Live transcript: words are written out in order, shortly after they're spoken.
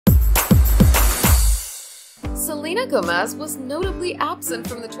Selena Gomez was notably absent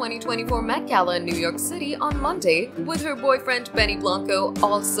from the 2024 Met Gala in New York City on Monday, with her boyfriend Blanco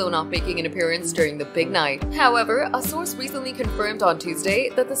also not making an appearance during the big night. However, a source recently confirmed on Tuesday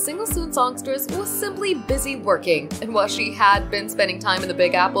that the single soon songstress was simply busy working, and while she had been spending time in the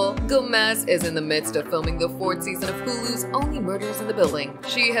Big Apple, Gomez is in the midst of filming the 4th season of Hulu's Only Murders in the Building.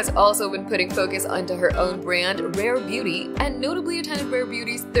 She has also been putting focus onto her own brand, Rare Beauty, and notably attended Rare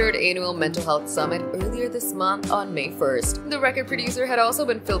Beauty's 3rd annual Mental Health Summit earlier this month on May 1st. The record producer had also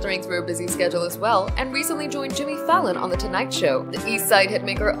been filtering through a busy schedule as well, and recently joined Jimmy Fallon on The Tonight Show. The East Side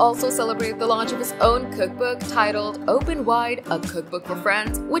hitmaker also celebrated the launch of his own cookbook titled Open Wide, A Cookbook for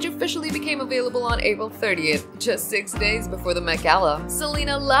Friends, which officially became available on April 30th, just 6 days before the Met Gala.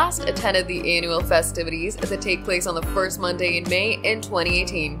 Selena last attended the annual festivities that take place on the first Monday in May in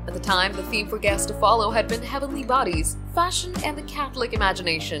 2018. At the time, the theme for guests to follow had been heavenly bodies, fashion, and the Catholic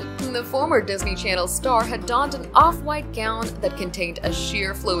imagination. The former Disney Channel star had donned an off-white gown that contained a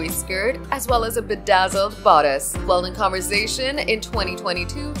sheer flowy skirt as well as a bedazzled bodice. While in conversation in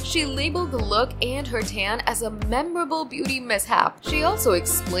 2022, she labeled the look and her tan as a memorable beauty mishap. She also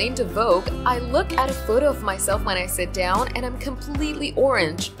explained to Vogue, "I look at a photo of myself when I sit down and I'm completely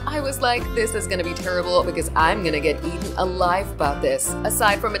orange. I was like, this is gonna be terrible because I'm gonna get eaten alive about this."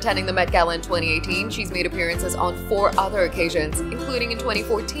 Aside from attending the Met Gala in 2018, she's made appearances on 4 other occasions, including in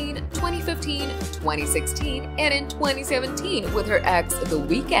 2014, 2015, 2016, and in 2017 with her ex, The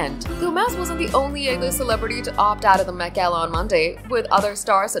Weeknd. Gomez wasn't the only A-list celebrity to opt out of the Met Gala on Monday, with other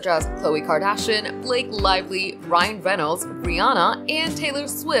stars such as Khloe Kardashian, Blake Lively, Ryan Reynolds, Rihanna, and Taylor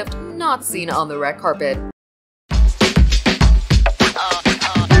Swift not seen on the red carpet.